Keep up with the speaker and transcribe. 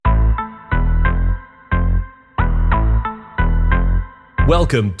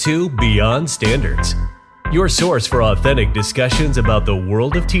Welcome to Beyond Standards, your source for authentic discussions about the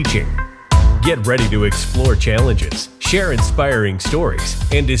world of teaching. Get ready to explore challenges, share inspiring stories,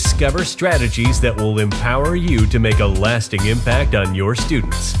 and discover strategies that will empower you to make a lasting impact on your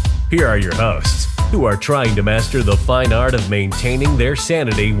students. Here are your hosts, who are trying to master the fine art of maintaining their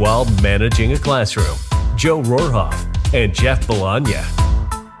sanity while managing a classroom, Joe Rohrhoff and Jeff Balagna.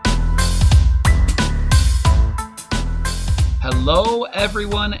 Hello,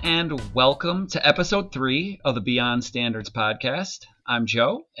 everyone, and welcome to episode 3 of the Beyond Standards podcast. I'm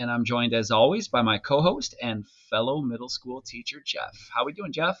Joe, and I'm joined, as always, by my co-host and fellow middle school teacher, Jeff. How we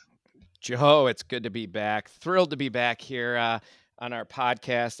doing, Jeff? Joe, it's good to be back. Thrilled to be back here on our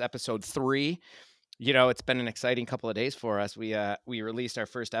podcast, episode 3. You know, it's been an exciting couple of days for us. We released our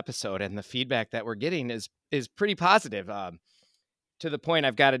first episode, and the feedback that we're getting is pretty positive. To the point,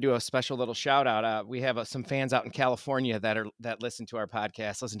 I've got to do a special little shout out. We have some fans out in California that listen to our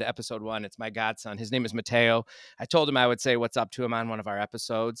podcast, listen to episode 1. It's my godson. His name is Mateo. I told him I would say what's up to him on one of our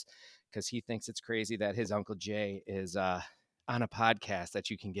episodes because he thinks it's crazy that his Uncle Jay is on a podcast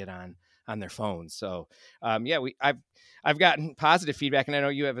that you can get on their phones. So I've gotten positive feedback, and I know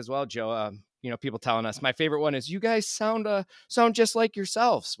you have as well, Joe. People telling us my favorite one is you guys sound just like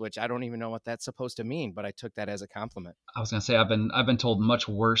yourselves, which I don't even know what that's supposed to mean, but I took that as a compliment. I was gonna say I've been told much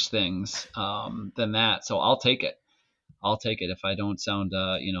worse things than that, so I'll take it. If I don't sound,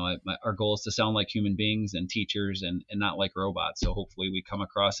 our goal is to sound like human beings and teachers and not like robots. So hopefully we come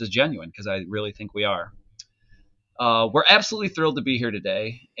across as genuine, because I really think we are. We're absolutely thrilled to be here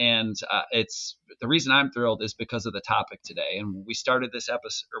today, and it's the reason I'm thrilled is because of the topic today. And we started this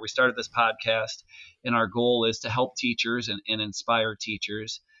podcast, and our goal is to help teachers and inspire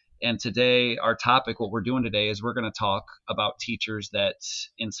teachers. And today, our topic, what we're doing today, is we're going to talk about teachers that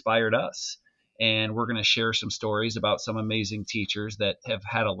inspired us, and we're going to share some stories about some amazing teachers that have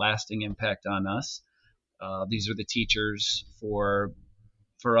had a lasting impact on us. These are the teachers for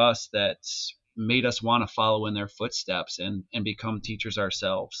us that made us want to follow in their footsteps and become teachers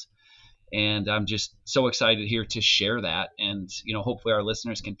ourselves. And I'm just so excited here to share that. And, hopefully our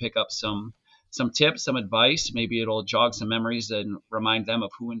listeners can pick up some tips, some advice. Maybe it'll jog some memories and remind them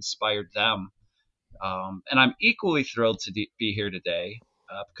of who inspired them. And I'm equally thrilled to be here today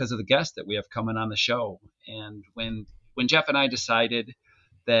because of the guest that we have coming on the show. And when Jeff and I decided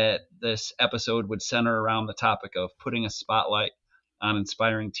that this episode would center around the topic of putting a spotlight on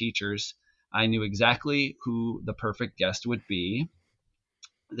inspiring teachers, I knew exactly who the perfect guest would be.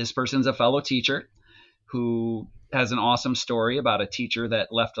 This person's a fellow teacher who has an awesome story about a teacher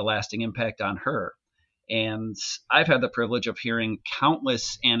that left a lasting impact on her. And I've had the privilege of hearing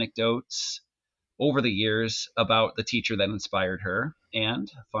countless anecdotes over the years about the teacher that inspired her.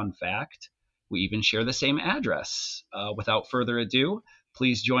 And fun fact, we even share the same address. Without further ado,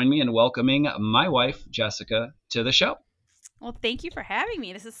 please join me in welcoming my wife, Jessica, to the show. Well, thank you for having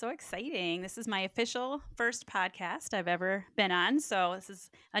me. This is so exciting. This is my official first podcast I've ever been on. So this is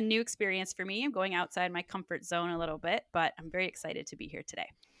a new experience for me. I'm going outside my comfort zone a little bit, but I'm very excited to be here today.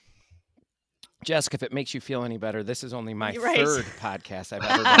 Jessica, if it makes you feel any better, this is only my Right. third podcast I've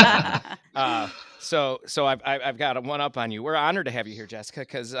ever been on. So I've got a one up on you. We're honored to have you here, Jessica,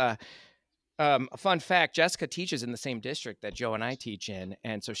 because a fun fact, Jessica teaches in the same district that Joe and I teach in,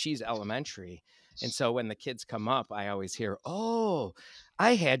 and so she's elementary. And so when the kids come up, I always hear, "Oh,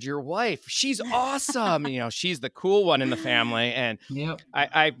 I had your wife. She's awesome." She's the cool one in the family. And Yep.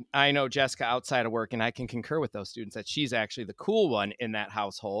 I know Jessica outside of work, and I can concur with those students that she's actually the cool one in that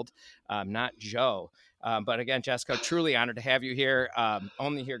household, not Joe. But again, Jessica, truly honored to have you here.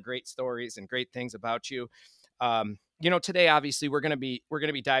 Only hear great stories and great things about you. Today, obviously, we're going to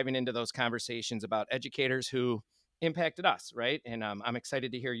be diving into those conversations about educators who impacted us, right? And I'm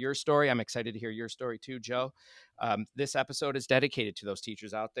excited to hear your story. I'm excited to hear your story too, Joe. This episode is dedicated to those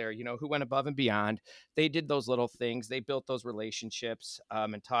teachers out there, who went above and beyond. They did those little things. They built those relationships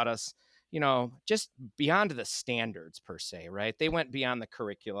and taught us, just beyond the standards per se, right? They went beyond the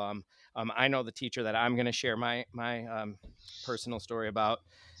curriculum. I know the teacher that I'm going to share my personal story about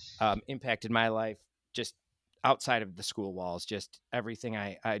impacted my life just outside of the school walls. Just everything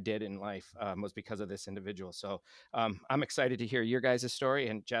I did in life was because of this individual. So I'm excited to hear your guys' story.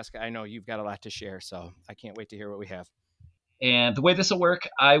 And Jessica, I know you've got a lot to share, so I can't wait to hear what we have. And the way this will work,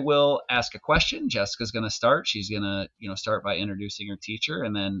 I will ask a question. Jessica's going to start. She's going to, start by introducing her teacher,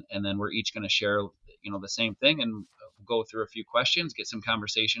 and then we're each going to share, the same thing, and go through a few questions, get some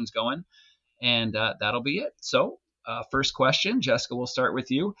conversations going, and that'll be it. So first question, Jessica, we'll start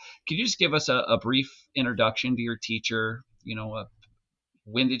with you. Could you just give us a brief introduction to your teacher?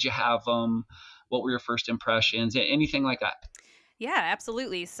 When did you have them? What were your first impressions? Anything like that? Yeah,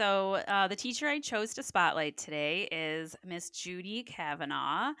 absolutely. So the teacher I chose to spotlight today is Miss Judy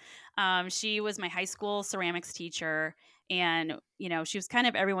Kavanaugh. She was my high school ceramics teacher, and she was kind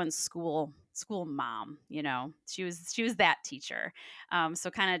of everyone's school mom. She was that teacher. So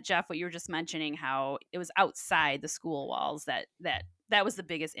kind of Jeff, what you were just mentioning, how it was outside the school walls that was the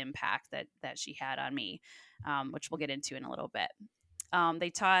biggest impact that she had on me, which we'll get into in a little bit. They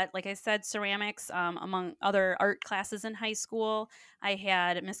taught, like I said, ceramics among other art classes in high school. I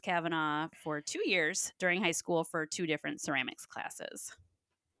had Miss Kavanaugh for 2 years during high school for two different ceramics classes.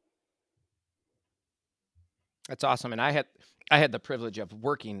 That's awesome. And I had the privilege of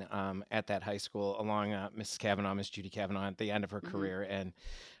working at that high school along Mrs. Kavanaugh, Miss Judy Kavanaugh, at the end of her Hmm. career. And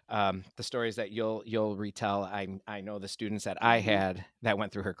the stories that you'll retell, I know the students that I Hmm. had that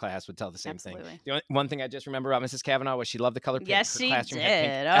went through her class would tell the same thing. Absolutely. The only one thing I just remember about Mrs. Kavanaugh was she loved the color pink. Yes, Her she classroom had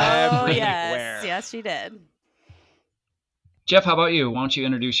pink did. Oh, yes. everywhere. Yes, she did. Jeff, how about you? Why don't you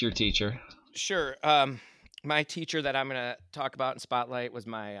introduce your teacher? Sure. My teacher that I'm going to talk about in Spotlight was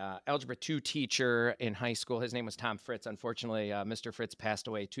my Algebra 2 teacher in high school. His name was Tom Fritz. Unfortunately, Mr. Fritz passed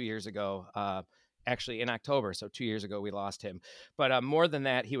away 2 years ago, actually in October. So 2 years ago, we lost him. But more than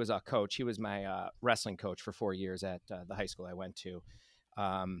that, he was a coach. He was my wrestling coach for 4 years at the high school I went to.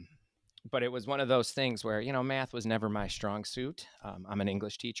 Um, but it was one of those things where, math was never my strong suit. I'm an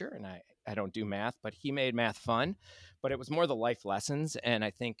English teacher and I don't do math, but he made math fun. But it was more the life lessons. And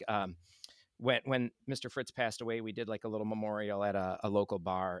I think when Mr. Fritz passed away, we did like a little memorial at a local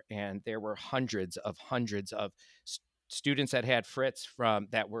bar, and there were hundreds of students that had Fritz from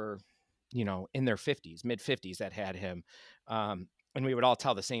that were, in their 50s, mid 50s that had him. And we would all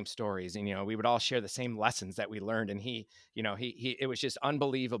tell the same stories, and we would all share the same lessons that we learned. And he it was just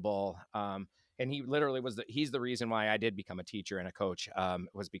unbelievable. And he literally he's the reason why I did become a teacher and a coach,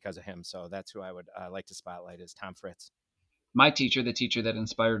 was because of him. So that's who I would like to spotlight, is Tom Fritz. My teacher, the teacher that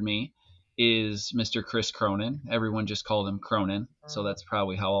inspired me, is Mr. Chris Cronin. Everyone just called him Cronin, so that's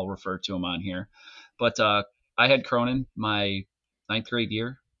probably how I'll refer to him on here. But I had Cronin my ninth grade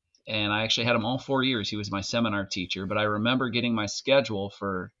year, and I actually had him all 4 years. He was my seminar teacher, but I remember getting my schedule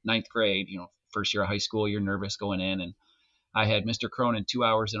for ninth grade. First year of high school, you're nervous going in, and I had Mr. Cronin 2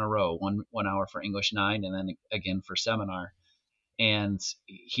 hours in a row, one hour for English 9, and then again for seminar. And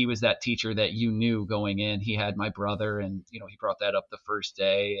he was that teacher that you knew going in. He had my brother, and he brought that up the first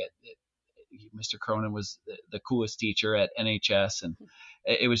day. Mr. Cronin was the coolest teacher at NHS, and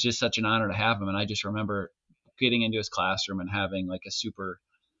it was just such an honor to have him. And I just remember getting into his classroom and having like a super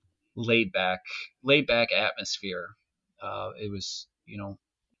laid back atmosphere. It was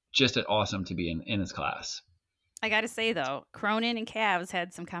just awesome to be in his class. I got to say, though, Cronin and Cavs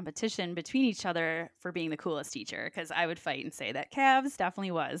had some competition between each other for being the coolest teacher, because I would fight and say that Cavs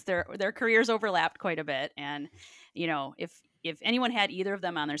definitely was. Their careers overlapped quite a bit. And, if anyone had either of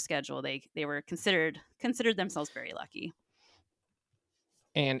them on their schedule, they were considered themselves very lucky.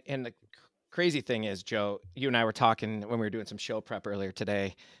 And the crazy thing is, Joe, you and I were talking when we were doing some show prep earlier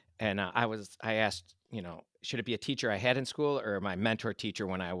today, and I asked, should it be a teacher I had in school or my mentor teacher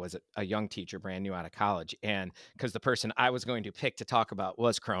when I was a young teacher, brand new out of college? And because the person I was going to pick to talk about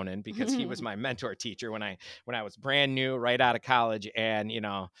was Cronin, because he was my mentor teacher when I was brand new, right out of college. And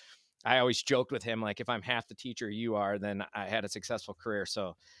I always joked with him, like, if I'm half the teacher you are, then I had a successful career.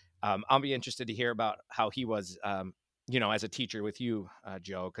 So I'll be interested to hear about how he was, as a teacher with you,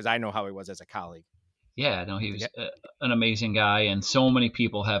 Joe, because I know how he was as a colleague. Yeah, no, he was an amazing guy, and so many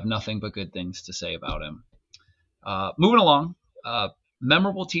people have nothing but good things to say about him. Moving along,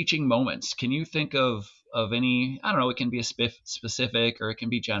 memorable teaching moments. Can you think of any? I don't know. It can be a specific or it can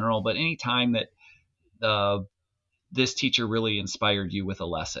be general, but any time that this teacher really inspired you with a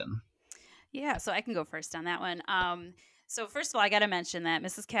lesson. Yeah, so I can go first on that one. So first of all, I got to mention that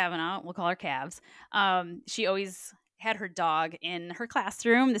Mrs. Kavanaugh, we'll call her Cavs, she always had her dog in her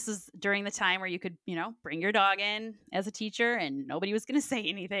classroom. This is during the time where you could, bring your dog in as a teacher and nobody was going to say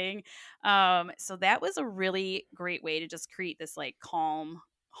anything. So that was a really great way to just create this like calm,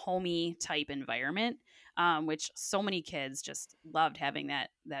 homey type environment, which so many kids just loved having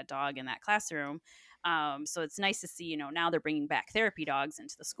that dog in that classroom. So it's nice to see, now they're bringing back therapy dogs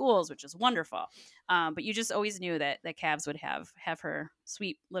into the schools, which is wonderful. But you just always knew that Cavs would have her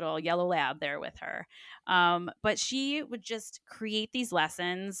sweet little yellow lab there with her. But she would just create these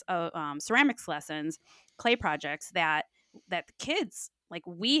lessons, ceramics lessons, clay projects that the kids, like,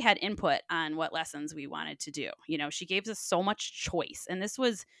 we had input on what lessons we wanted to do. She gave us so much choice, and this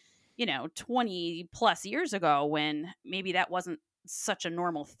was 20 plus years ago, when maybe that wasn't such a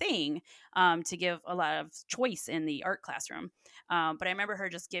normal thing to give a lot of choice in the art classroom. But I remember her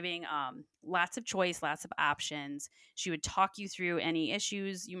just giving lots of choice, lots of options. She would talk you through any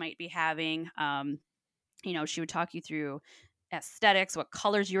issues you might be having. She would talk you through aesthetics, what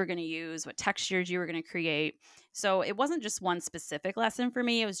colors you were going to use, what textures you were going to create. So it wasn't just one specific lesson for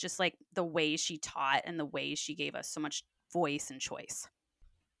me. It was just like the way she taught and the way she gave us so much voice and choice.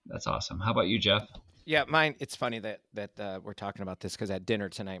 That's awesome. How about you, Jeff? Yeah, mine. It's funny that we're talking about this because at dinner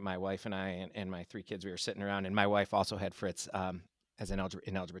tonight, my wife and I and my 3 kids, we were sitting around, and my wife also had Fritz as in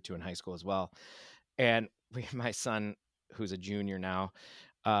algebra 2 in high school as well. And my son, who's a junior now,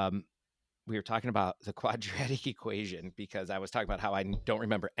 we were talking about the quadratic equation because I was talking about how I don't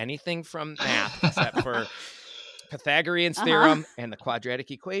remember anything from math except for Pythagorean's theorem and the quadratic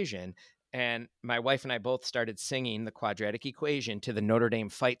equation. And my wife and I both started singing the quadratic equation to the Notre Dame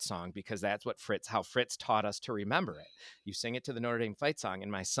fight song because that's how Fritz taught us to remember it. You sing it to the Notre Dame fight song.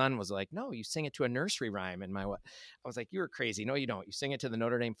 And my son was like, no, you sing it to a nursery rhyme. And I was like, you're crazy. No, you don't. You sing it to the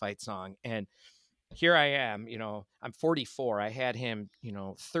Notre Dame fight song. And here I am, I'm 44. I had him,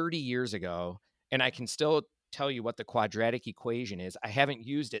 30 years ago, and I can still tell you what the quadratic equation is. I haven't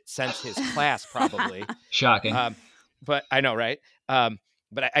used it since his class, probably. Shocking. But I know, right?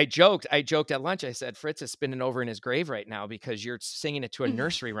 But I joked at lunch. I said, Fritz is spinning over in his grave right now because you're singing it to a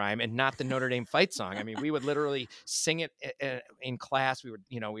nursery rhyme and not the Notre Dame fight song. I mean, we would literally sing it in class. We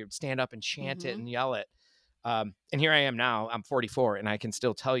would stand up and chant it and yell it. And here I am now, I'm 44, and I can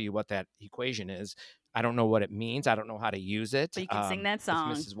still tell you what that equation is. I don't know what it means. I don't know how to use it. But you can sing that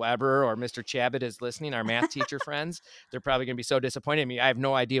song. If Mrs. Weber or Mr. Chabot is listening, our math teacher friends, they're probably going to be so disappointed in me. I have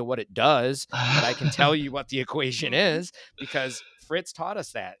no idea what it does, but I can tell you what the equation is because Fritz taught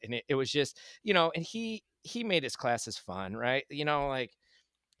us that. And it was just, and he made his classes fun, right?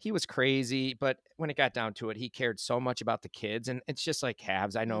 He was crazy, but when it got down to it, he cared so much about the kids. And it's just like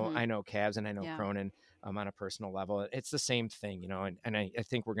Cavs. I know Cavs and I know Cronin on a personal level. It's the same thing, and I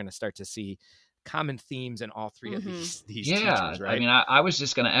think we're going to start to see common themes in all 3 of these teachers, right? I mean, I was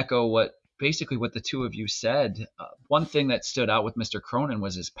just going to echo what the 2 of you said. One thing that stood out with Mr. Cronin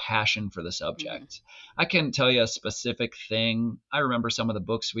was his passion for the subject. I can't tell you a specific thing. I remember some of the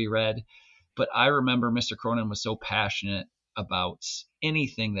books we read, but I remember Mr. Cronin was so passionate about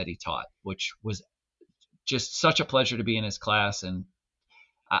anything that he taught, which was just such a pleasure to be in his class. And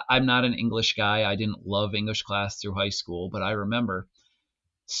I'm not an English guy. I didn't love English class through high school, but I remember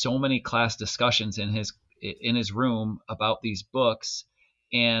so many class discussions in his room about these books.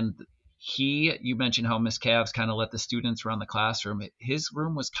 And you mentioned how Miss Cavs kind of let the students run the classroom. His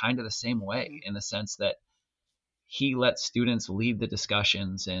room was kind of the same way in the sense that he let students lead the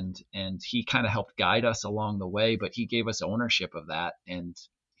discussions and he kind of helped guide us along the way, but he gave us ownership of that. And,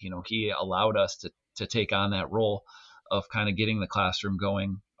 he allowed us to take on that role of kind of getting the classroom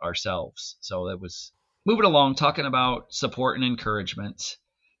going ourselves. So that was moving along, talking about support and encouragement.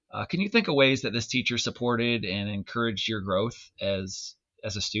 Can you think of ways that this teacher supported and encouraged your growth as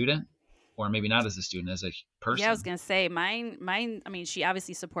a student, or maybe not as a student, as a person? Yeah, I was going to say mine, I mean, she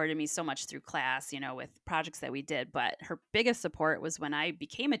obviously supported me so much through class, with projects that we did, but her biggest support was when I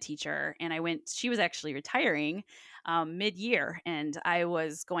became a teacher and she was actually retiring mid-year, and I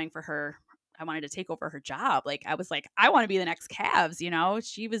was going for her. I wanted to take over her job. Like, I was like, I want to be the next Cavs,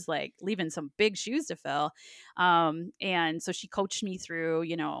 she was like leaving some big shoes to fill. And so she coached me through,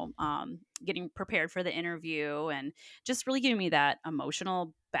 getting prepared for the interview and just really giving me that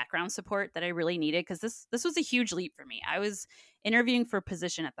emotional background support that I really needed. Cause this was a huge leap for me. I was interviewing for a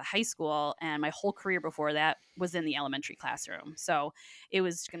position at the high school, and my whole career before that was in the elementary classroom. So it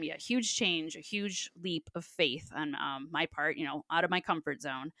was going to be a huge change, a huge leap of faith on my part, out of my comfort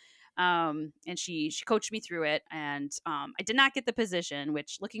zone. And she coached me through it, and I did not get the position,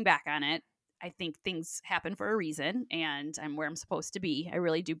 which, looking back on it, I think things happen for a reason, and I'm where I'm supposed to be. I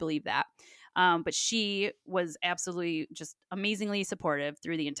really do believe that. But she was absolutely just amazingly supportive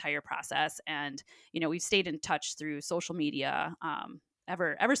through the entire process. And, we've stayed in touch through social media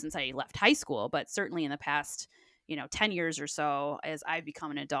ever since I left high school, but certainly in the past 10 years or so as I've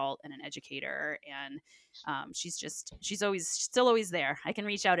become an adult and an educator. And she's still always there. I can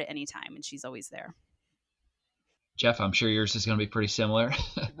reach out at any time, and she's always there. Jeff, I'm sure yours is going to be pretty similar.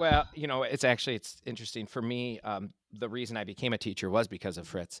 Well, it's interesting for me. The reason I became a teacher was because of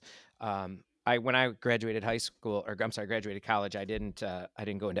Fritz. When I graduated graduated college, I didn't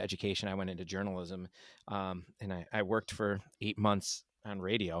go into education. I went into journalism, and I worked for 8 months on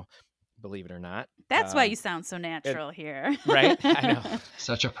radio. Believe it or not. That's why you sound so natural here. Right? I know.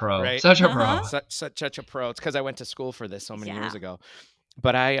 Such a pro. Right? Such a pro. Such a pro. It's because I went to school for this so many years ago.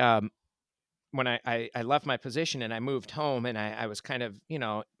 But I when I left my position and I moved home, and I was kind of,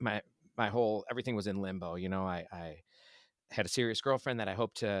 my whole, everything was in limbo. I had a serious girlfriend that I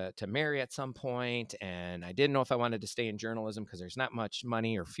hoped to marry at some point, and I didn't know if I wanted to stay in journalism because there's not much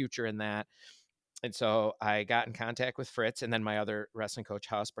money or future in that. And so I got in contact with Fritz and then my other wrestling coach,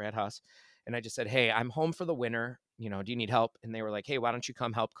 Brad Huss, and I just said, "Hey, I'm home for the winter. Do you need help?" And they were like, "Hey, why don't you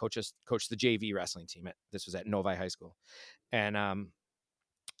come help coach the JV wrestling team?" This was at Novi High School, and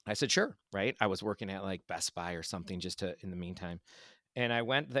I said, "Sure." Right? I was working at like Best Buy or something in the meantime. And I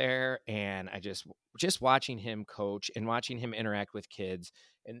went there, and I just watching him coach and watching him interact with kids,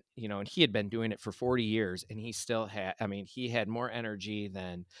 and and he had been doing it for 40 years, and he still had, he had more energy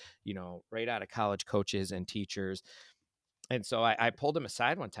than right out of college coaches and teachers. And so I pulled him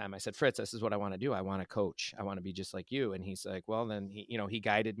aside one time. I said, "Fritz, this is what I want to do. I want to coach. I want to be just like you." And he's like, "Well, then he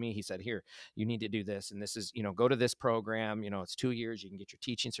guided me. He said, 'Here, you need to do this. And this is, go to this program. It's 2 years. You can get your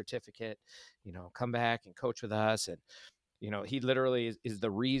teaching certificate, come back and coach with us.'" And, he literally is the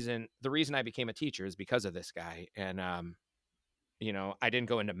reason I became a teacher is because of this guy. And, I didn't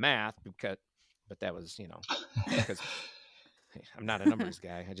go into math but that was, because I'm not a numbers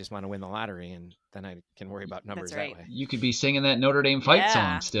guy. I just want to win the lottery, and then I can worry about numbers right. that way. You could be singing that Notre Dame fight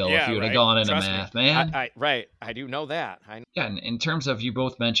song still if you would have gone into math, man. I do know that. Yeah, and in terms of, you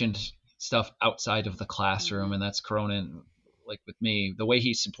both mentioned stuff outside of the classroom, and that's Cronin. Like with me, the way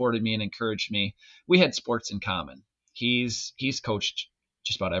he supported me and encouraged me, we had sports in common. He's coached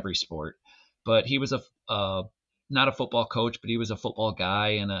just about every sport, but he was not a football coach, but he was a football guy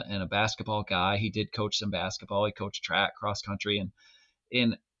and a basketball guy. He did coach some basketball. He coached track, cross country,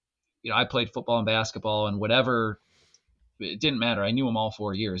 and I played football and basketball, and whatever, it didn't matter. I knew him all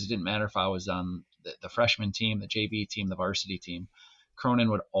 4 years. It didn't matter if I was on the freshman team, the JV team, the varsity team. Cronin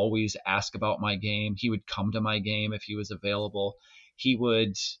would always ask about my game. He would come to my game if he was available. He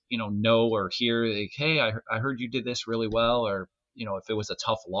would, know or hear, like, "Hey, I heard you did this really well," or, if it was a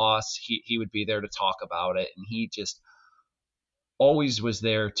tough loss, he would be there to talk about it. And he just always was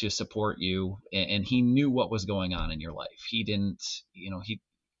there to support you. And he knew what was going on in your life. He didn't,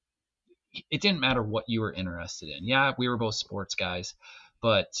 it didn't matter what you were interested in. Yeah, we were both sports guys,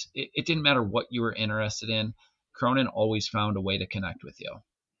 but it didn't matter what you were interested in. Cronin always found a way to connect with you.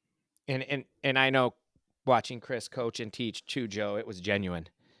 And I know, watching Chris coach and teach too, Joe, it was genuine,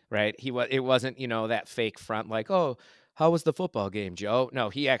 right? It wasn't, that fake front, like, "Oh, how was the football game, Joe?" No,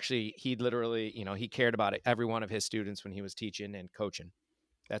 he literally, he cared about every one of his students when he was teaching and coaching.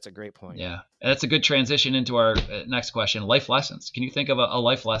 That's a great point. Yeah, that's a good transition into our next question: life lessons. Can you think of a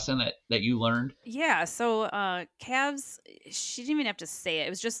life lesson that you learned? Yeah. So, Cavs, she didn't even have to say it. It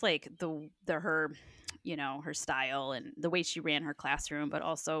was just like her, her style and the way she ran her classroom, but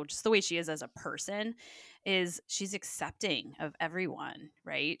also just the way she is as a person. She's accepting of everyone,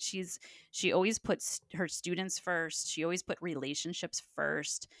 right? She always puts her students first. She always put relationships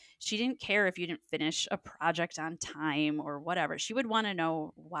first. She didn't care if you didn't finish a project on time or whatever. She would want to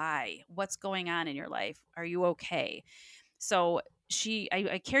know why, what's going on in your life. Are you okay? So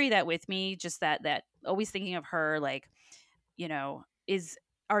I carry that with me, just that always thinking of her, like,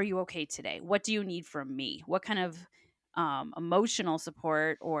 are you okay today? What do you need from me? What kind of emotional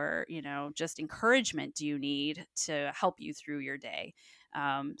support or, just encouragement do you need to help you through your day?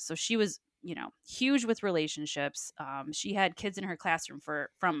 So she was, huge with relationships. She had kids in her classroom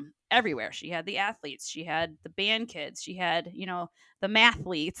from everywhere. She had the athletes, she had the band kids, she had, the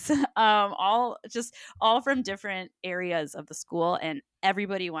mathletes, all from different areas of the school. And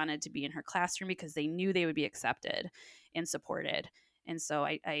everybody wanted to be in her classroom because they knew they would be accepted and supported. And so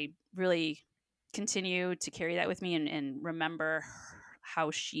I really continue to carry that with me and remember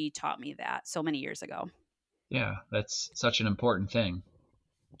how she taught me that so many years ago. Yeah, that's such an important thing.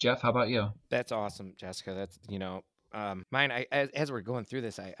 Jeff, how about you? That's awesome, Jessica. That's, mine. As we're going through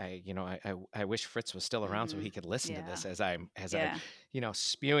this, I wish Fritz was still around so he could listen to this as I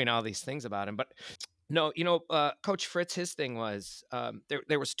spewing all these things about him. But no, Coach Fritz, his thing was,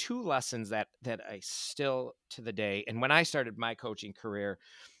 there was 2 lessons that I still to the day. And when I started my coaching career,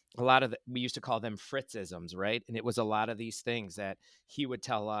 a lot of we used to call them Fritzisms, right? And it was a lot of these things that he would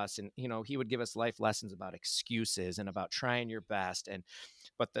tell us, and he would give us life lessons about excuses and about trying your best.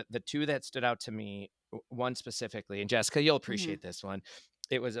 But the 2 that stood out to me, one specifically, and Jessica, you'll appreciate this one.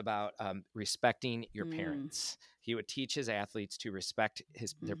 It was about respecting your parents. He would teach his athletes to respect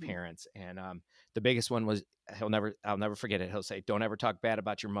their parents, and the biggest one was, I'll never forget it. He'll say, "Don't ever talk bad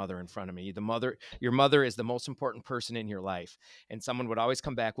about your mother in front of me. Your mother is the most important person in your life." And someone would always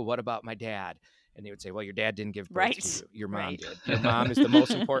come back, "Well, what about my dad?" And they would say, "Well, your dad didn't give birth to you. Your mom did. Your mom is the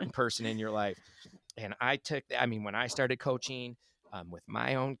most important person in your life." And when I started coaching, With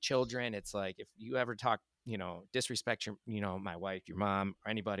my own children, it's like, if you ever talk, disrespect your, my wife, your mom,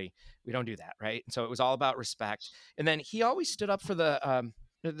 or anybody, we don't do that. Right. And so it was all about respect. And then he always stood up for the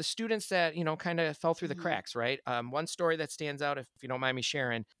students that, kind of fell through the cracks. Right. One story that stands out, if you don't mind me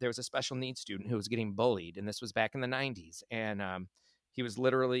sharing, there was a special needs student who was getting bullied, and this was back in the 90s. And he was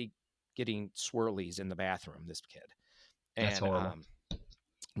literally getting swirlies in the bathroom, this kid. And, That's horrible.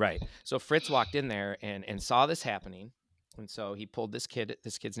 Right. So Fritz walked in there and saw this happening. And so he pulled this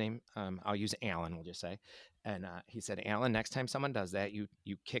kid's name. I'll use Alan, we'll just say. And he said, Alan, next time someone does that, you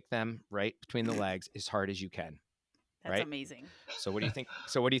kick them right between the legs as hard as you can. That's right? amazing. So what do you think?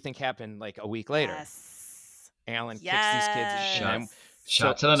 So what do you think happened like a week later? Yes. Alan kicks these kids. And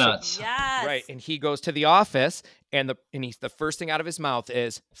Shot to the nuts. Yes. Right. And he goes to the office, and the first thing out of his mouth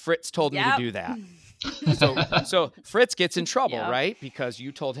is, Fritz told me to do that. So Fritz gets in trouble, right? Because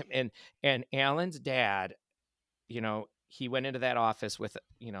you told him. And Alan's dad, he went into that office with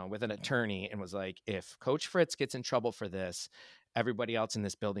an attorney and was like, if Coach Fritz gets in trouble for this, everybody else in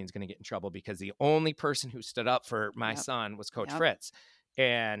this building is going to get in trouble, because the only person who stood up for my son was Coach Fritz.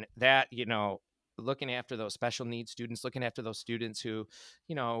 And that, looking after those special needs students, looking after those students who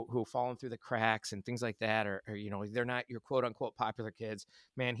fallen through the cracks and things like that, or they're not your quote unquote popular kids,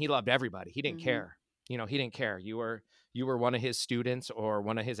 man, he loved everybody. He didn't care. He didn't care. You were one of his students or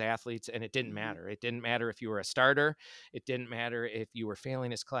one of his athletes, and it didn't matter. It didn't matter if you were a starter. It didn't matter if you were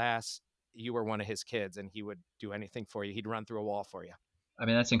failing his class. You were one of his kids, and he would do anything for you. He'd run through a wall for you. I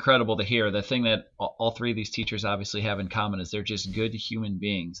mean, that's incredible to hear. The thing that all three of these teachers obviously have in common is they're just good human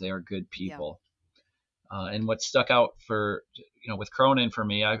beings. They are good people. And what stuck out for, with Cronin for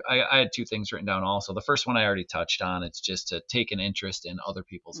me, I had two things written down also. The first one I already touched on. It's just to take an interest in other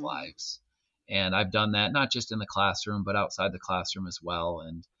people's lives. And I've done that not just in the classroom, but outside the classroom as well.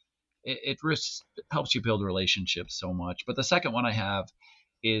 And it helps you build relationships so much. But the second one I have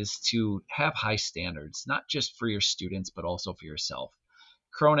is to have high standards, not just for your students, but also for yourself.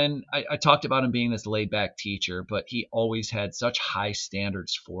 Cronin, I talked about him being this laid back teacher, but he always had such high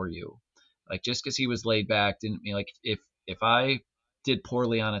standards for you. Like, just because he was laid back didn't mean, like, if I did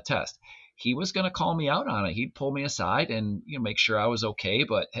poorly on a test, he was going to call me out on it. He'd pull me aside and make sure I was okay.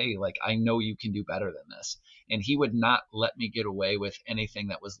 But hey, like, I know you can do better than this. And he would not let me get away with anything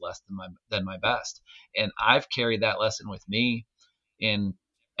that was less than my best. And I've carried that lesson with me in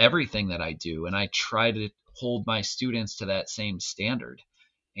everything that I do. And I try to hold my students to that same standard.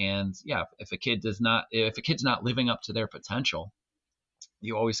 And yeah, if a kid's not living up to their potential,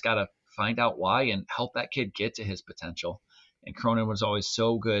 you always got to find out why and help that kid get to his potential. And Cronin was always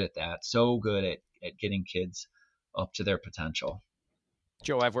so good at that, so good at getting kids up to their potential.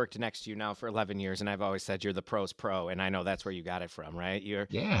 Joe, I've worked next to you now for 11 years, and I've always said you're the pro's pro, and I know that's where you got it from, right? You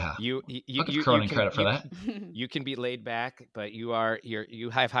give Cronin credit for that. You can be laid back, but you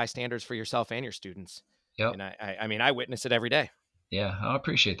have high standards for yourself and your students. Yep. And I mean, I witness it every day. Yeah, I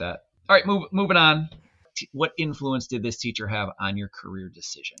appreciate that. All right, moving on. What influence did this teacher have on your career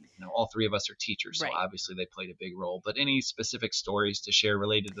decision? All three of us are teachers, so obviously they played a big role. But any specific stories to share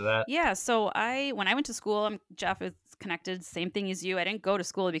related to that? Yeah. So when I went to school, Jeff is connected, same thing as you. I didn't go to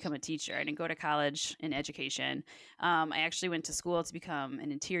school to become a teacher. I didn't go to college in education. I actually went to school to become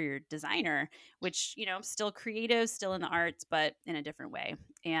an interior designer, which, I'm still creative, still in the arts, but in a different way.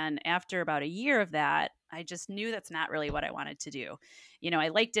 And after about a year of that, I just knew that's not really what I wanted to do. I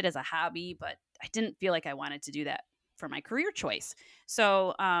liked it as a hobby, but I didn't feel like I wanted to do that for my career choice.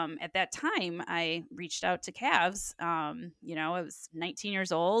 So at that time, I reached out to Cavs. I was 19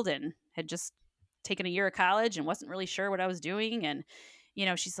 years old and had just taken a year of college and wasn't really sure what I was doing. And,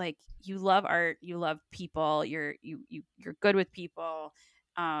 she's like, you love art, you love people, you're good with people.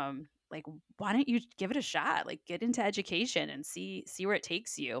 Like, why don't you give it a shot? Like, get into education and see where it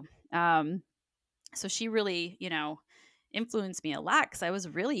takes you. So she really, influenced me a lot because I was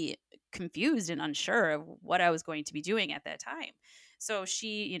really confused and unsure of what I was going to be doing at that time. So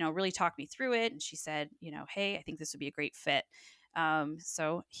she, really talked me through it, and she said, hey, I think this would be a great fit.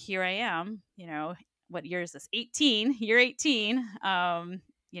 So here I am, what year is this? 18, year 18,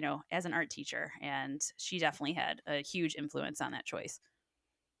 as an art teacher. And she definitely had a huge influence on that choice.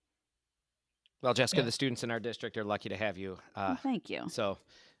 Well, Jessica, the students in our district are lucky to have you. Thank you. So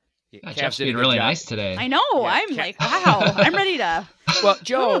Jeff's being really nice today. I know. Yeah, I'm like, wow, I'm ready to. Well,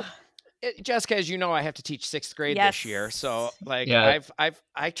 Joe, Jessica, as you know, I have to teach 6th grade this year, so like Yeah.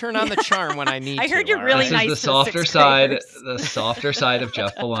 I turn on the charm when I need to. I heard you're all really This right? is nice the to the softer sixth side, graders. the softer side of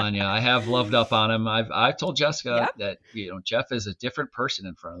Jeff Balagna. I have loved up on him. I've told Jessica Yep. that Jeff is a different person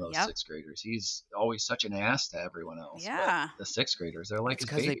in front of those Yep. 6th graders. He's always such an ass to everyone else. Yeah. But the 6th graders, they're like It's his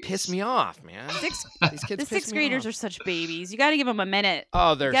because they babies. piss me off, man. These kids The piss 6th me graders off. are such babies. You got to give them a minute.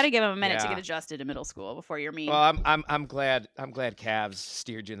 Oh, You got to give them a minute to yeah. get adjusted to middle school before you're mean. Well, I'm glad Cavs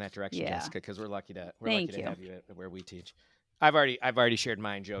steered you in that direction, Yeah. Jessica, because we're lucky to Thank you. have you at where we teach. I've already shared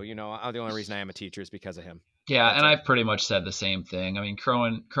mine, Joe. You know, the only reason I am a teacher is because of him. Yeah, That's and it. I've pretty much said the same thing. I mean,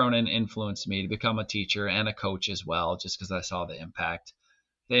 Cronin influenced me to become a teacher and a coach as well, just because I saw the impact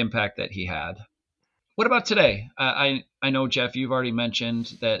that he had. What about today? I know, Jeff, you've already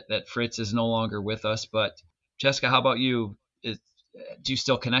mentioned that Fritz is no longer with us, but Jessica, how about you? Do you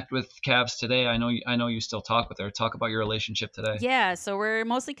still connect with Cavs today? I know you still talk with her. Talk about your relationship today. Yeah, so we're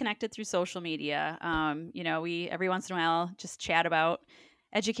mostly connected through social media. We every once in a while just chat about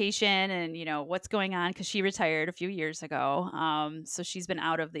education and what's going on because she retired a few years ago. So she's been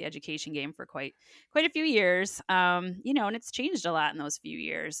out of the education game for quite a few years. And it's changed a lot in those few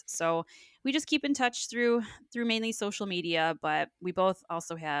years. So we just keep in touch through mainly social media, but we both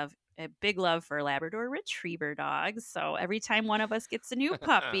also have a big love for Labrador Retriever dogs. So every time one of us gets a new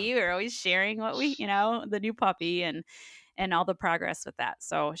puppy, we're always sharing what the new puppy and all the progress with that.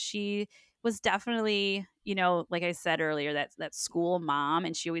 So she was definitely, like I said earlier, that school mom,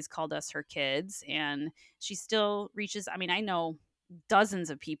 and she always called us her kids. And she still reaches. I mean, I know dozens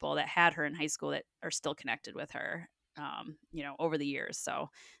of people that had her in high school that are still connected with her, over the years. So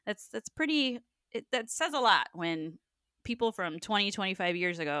that's pretty. That says a lot when people from 20, 25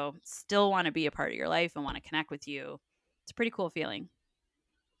 years ago still want to be a part of your life and want to connect with you. It's a pretty cool feeling.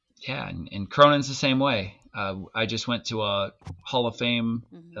 Yeah, and Cronin's the same way. I just went to a Hall of Fame,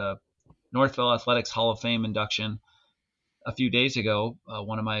 Northville Athletics Hall of Fame induction a few days ago.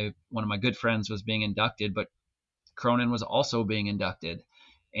 One of my good friends was being inducted, but Cronin was also being inducted,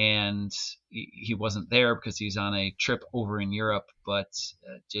 and he wasn't there because he's on a trip over in Europe. But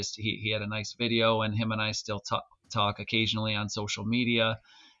just he had a nice video, and him and I still talk occasionally on social media.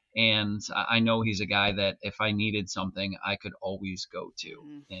 And I know he's a guy that if I needed something, I could always go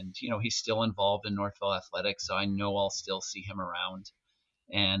to. And, he's still involved in Northville Athletics, so I know I'll still see him around.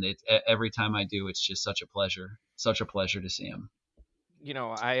 And every time I do, it's just such a pleasure to see him.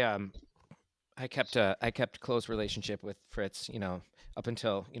 I kept a close relationship with Fritz, up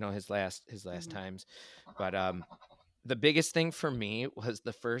until, his last times. But the biggest thing for me was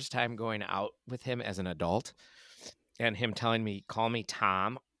the first time going out with him as an adult and him telling me, call me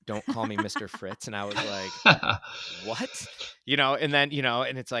Tom. Don't call me Mr. Fritz. And I was like, what? And then,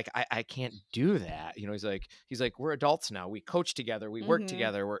 and it's like, I can't do that. He's like, we're adults now. We coach together. We work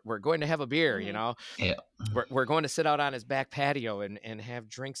together. We're going to have a beer, Yeah. We're going to sit out on his back patio and have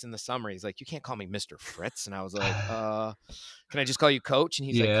drinks in the summer. He's like, you can't call me Mr. Fritz. And I was like, can I just call you Coach? And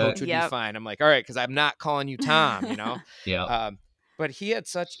he's like, Coach would be fine. I'm like, all right, because I'm not calling you Tom, Yeah. But he had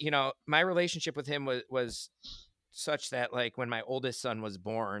such, my relationship with him was such that like when my oldest son was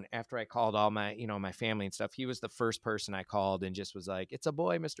born, after I called all my, my family and stuff, he was the first person I called and just was like, it's a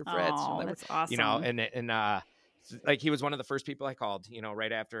boy, Mr. Fritz. Oh, that's awesome. And like he was one of the first people I called,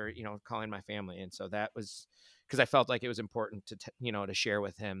 right after, calling my family. And so that was because I felt like it was important to, to share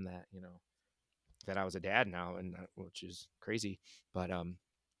with him that, that I was a dad now, and which is crazy. But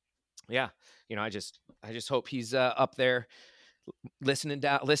yeah, I just hope he's up there listening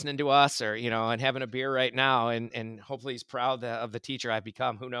to us, or and having a beer right now, and hopefully he's proud of the teacher I've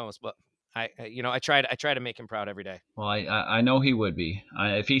become. Who knows? But I try to make him proud every day. Well, I know he would be.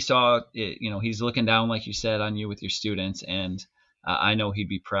 If he saw it, he's looking down, like you said, on you with your students, and I know he'd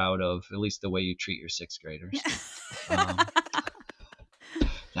be proud of at least the way you treat your 6th graders.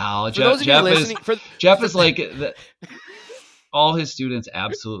 Now, Jeff is like all his students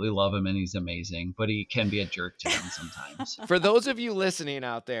absolutely love him, and he's amazing, but he can be a jerk to them sometimes. For those of you listening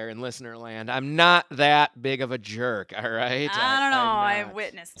out there in listener land, I'm not that big of a jerk. All right. I don't know. I've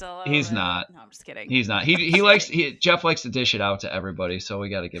witnessed a little He's bit. not. No, I'm just kidding. He's not. Jeff likes to dish it out to everybody, so we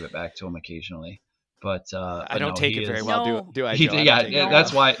got to give it back to him occasionally. But I don't take it very well. Do I?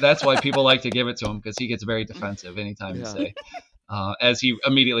 That's why people like to give it to him, because he gets very defensive anytime you say, as he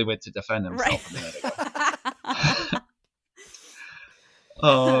immediately went to defend himself a minute ago.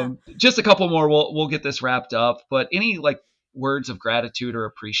 Just a couple more. We'll get this wrapped up. But any words of gratitude or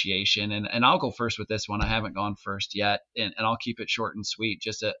appreciation, and I'll go first with this one. I haven't gone first yet, and I'll keep it short and sweet.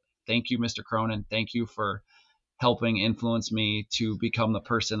 Just a thank you, Mr. Cronin. Thank you for helping influence me to become the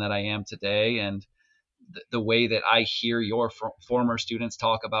person that I am today, and the way that I hear your former students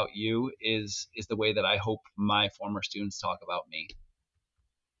talk about you is the way that I hope my former students talk about me.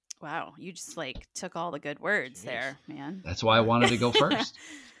 Wow, you just like took all the good words there, man. That's why I wanted to go first.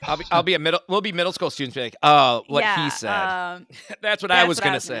 We'll be middle school students be like, oh, what Yeah, he said. That's what I was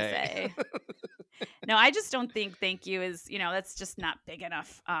going to say. No, I just don't think thank you is, that's just not big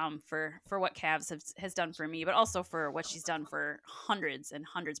enough for what Cavs has done for me, but also for what she's done for hundreds and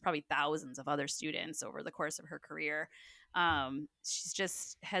hundreds, probably thousands of other students over the course of her career. She's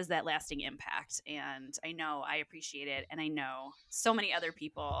just has that lasting impact, and I know I appreciate it, and I know so many other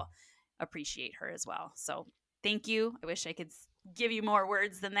people appreciate her as well. So thank you. I wish I could give you more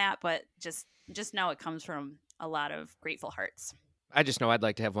words than that, but just know it comes from a lot of grateful hearts. I just know I'd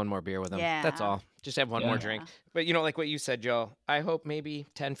like to have one more beer with him. Yeah. That's all. Just have one more drink. But like what you said, Joe, I hope maybe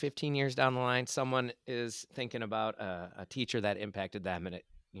 10, 15 years down the line, someone is thinking about a teacher that impacted them. And it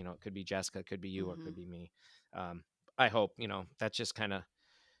could be Jessica, it could be you, or it could be me. I hope, that's just kind of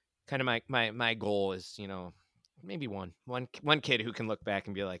my goal is, maybe one kid who can look back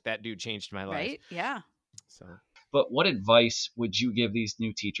and be like, that dude changed my life. Right. Yeah. So, but what advice would you give these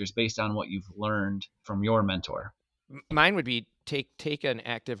new teachers based on what you've learned from your mentor? Mine would be take an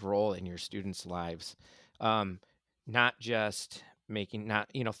active role in your students' lives, not just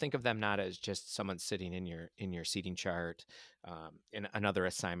think of them not as just someone sitting in your seating chart, in another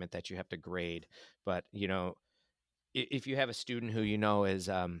assignment that you have to grade, but if you have a student who is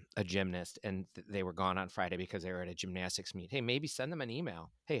a gymnast and they were gone on Friday because they were at a gymnastics meet, hey, maybe send them an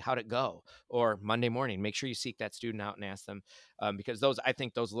email. Hey, how'd it go? Or Monday morning, make sure you seek that student out and ask them, because I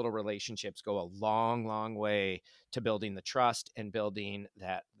think those little relationships go a long, long way to building the trust and building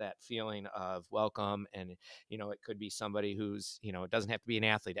that feeling of welcome. And, it could be somebody who's, it doesn't have to be an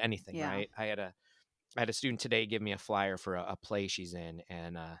athlete, anything, right? I had a student today give me a flyer for a play she's in,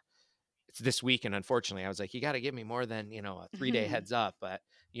 and it's this week. And unfortunately I was like, you got to give me more than, a 3-day heads up. But,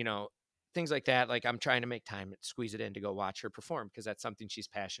 things like that, like I'm trying to make time, squeeze it in to go watch her perform because that's something she's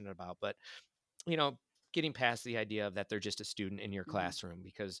passionate about. But, getting past the idea of that they're just a student in your classroom,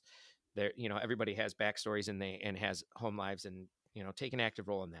 because they're, everybody has backstories and has home lives, and, take an active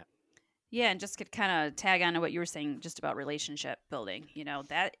role in that. Yeah, and just could kind of tag on to what you were saying just about relationship building.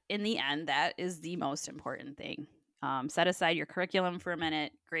 That in the end, that is the most important thing. Set aside your curriculum for a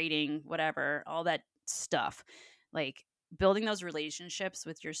minute, grading, whatever, all that stuff. Like building those relationships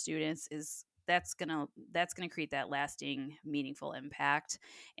with your students that's gonna create that lasting, meaningful impact.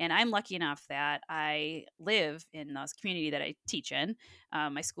 And I'm lucky enough that I live in this community that I teach in.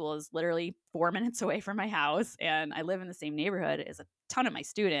 My school is literally 4 minutes away from my house, and I live in the same neighborhood as a ton of my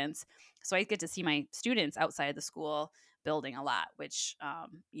students. So I get to see my students outside of the school building a lot, which,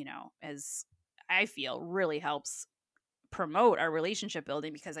 as I feel really helps promote our relationship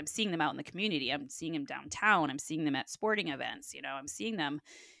building, because I'm seeing them out in the community. I'm seeing them downtown. I'm seeing them at sporting events. I'm seeing them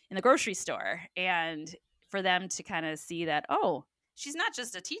in the grocery store. And for them to kind of see that, oh, she's not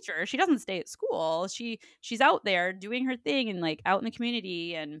just a teacher. She doesn't stay at school. She's out there doing her thing and like out in the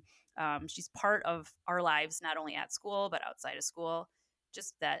community. And she's part of our lives, not only at school, but outside of school.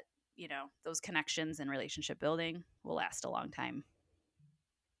 Just that, those connections and relationship building will last a long time.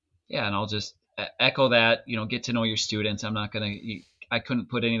 Yeah, and I'll just echo that, get to know your students. I couldn't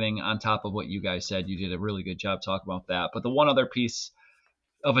put anything on top of what you guys said. You did a really good job talking about that. But the one other piece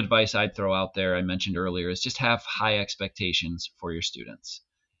of advice I'd throw out there, I mentioned earlier, is just have high expectations for your students,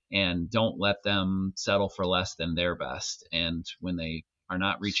 and don't let them settle for less than their best. And when they are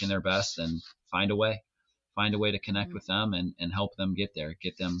not reaching their best, then find a way to connect with them and help them get there,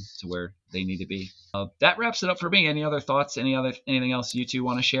 get them to where they need to be. That wraps it up for me. Any other thoughts? Anything else you two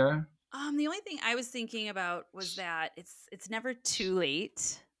want to share? The only thing I was thinking about was that it's never too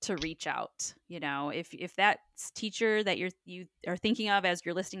late to reach out. If that teacher that you are thinking of as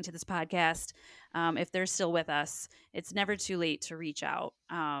you're listening to this podcast, if they're still with us, it's never too late to reach out.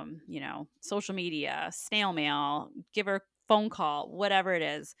 Social media, snail mail, give her a phone call, whatever it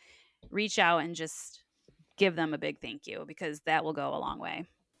is, reach out and just give them a big thank you, because that will go a long way.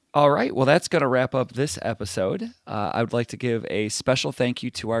 All right. Well, that's going to wrap up this episode. I would like to give a special thank you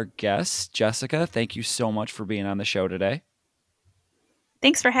to our guest, Jessica. Thank you so much for being on the show today.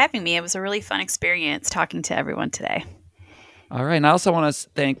 Thanks for having me. It was a really fun experience talking to everyone today. All right. And I also want to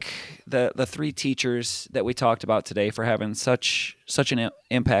thank the 3 teachers that we talked about today for having such an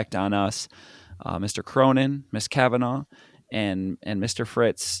impact on us. Mr. Cronin, Miss Kavanaugh, and Mr.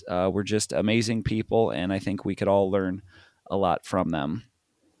 Fritz were just amazing people, and I think we could all learn a lot from them.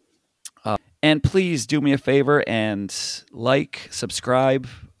 And please do me a favor and subscribe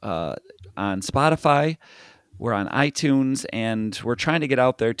on Spotify. We're on iTunes, and we're trying to get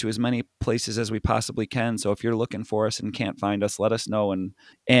out there to as many places as we possibly can. So if you're looking for us and can't find us, let us know,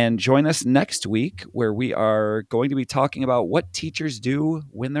 and join us next week, where we are going to be talking about what teachers do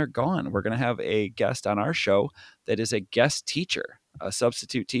when they're gone. We're going to have a guest on our show that is a guest teacher, a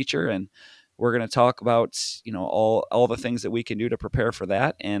substitute teacher, and we're going to talk about, all the things that we can do to prepare for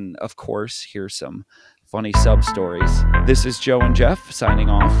that. And of course, here's some funny sub stories. This is Joe and Jeff signing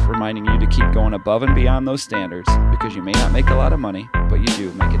off, reminding you to keep going above and beyond those standards, because you may not make a lot of money, but you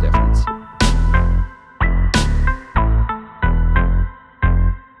do make a difference.